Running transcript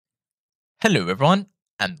Hello everyone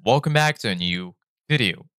and welcome back to a new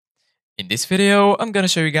video. In this video, I'm gonna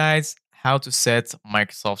show you guys how to set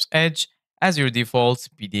Microsoft Edge as your default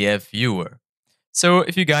PDF viewer. So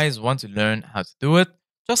if you guys want to learn how to do it,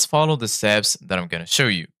 just follow the steps that I'm gonna show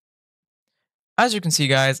you. As you can see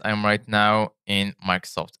guys, I'm right now in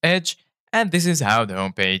Microsoft Edge and this is how the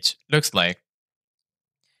homepage looks like.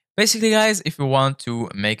 Basically guys, if you want to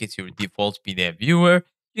make it your default PDF viewer,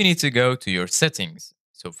 you need to go to your settings.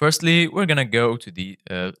 So firstly, we're gonna go to the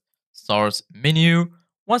start menu.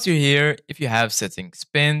 Once you're here, if you have settings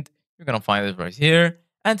pinned, you're gonna find it right here.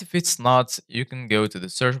 And if it's not, you can go to the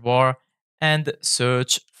search bar and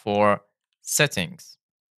search for settings.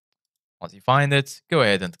 Once you find it, go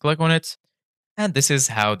ahead and click on it. And this is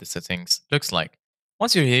how the settings looks like.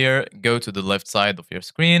 Once you're here, go to the left side of your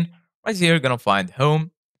screen. Right here, you're gonna find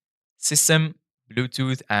home, system,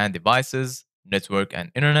 Bluetooth and devices, network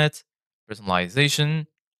and internet, personalization,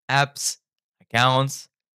 apps, accounts,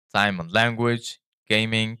 time and language,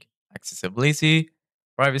 gaming, accessibility,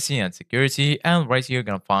 privacy and security, and right here you're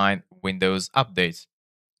gonna find Windows Update.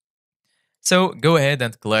 So go ahead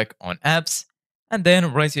and click on apps, and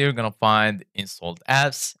then right here you're gonna find installed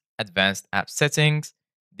apps, advanced app settings,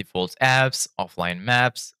 default apps, offline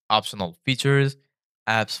maps, optional features,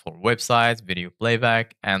 apps for websites, video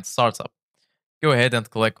playback, and startup. Go ahead and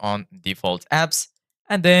click on default apps,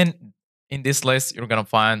 and then in this list you're gonna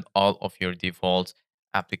find all of your default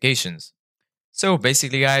applications. So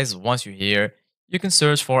basically guys, once you're here, you can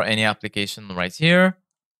search for any application right here,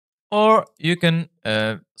 or you can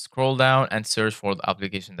scroll down and search for the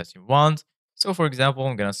application that you want. So for example,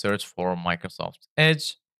 I'm gonna search for Microsoft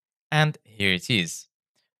Edge, and here it is.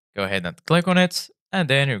 Go ahead and click on it, and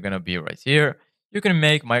then you're gonna be right here. You can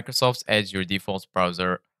make Microsoft Edge your default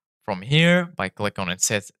browser from here by clicking on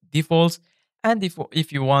Set Default. And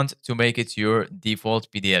if you want to make it your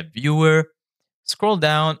default PDF viewer, scroll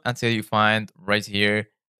down until you find right here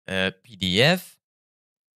PDF,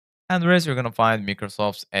 and the rest you're gonna find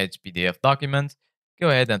Microsoft Edge PDF document. Go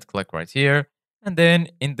ahead and click right here, and then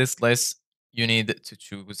in this list you need to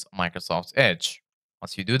choose Microsoft Edge.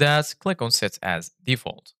 Once you do that, click on Set as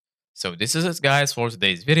Default. So this is it guys for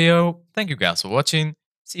today's video. Thank you guys for watching.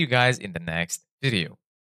 See you guys in the next video.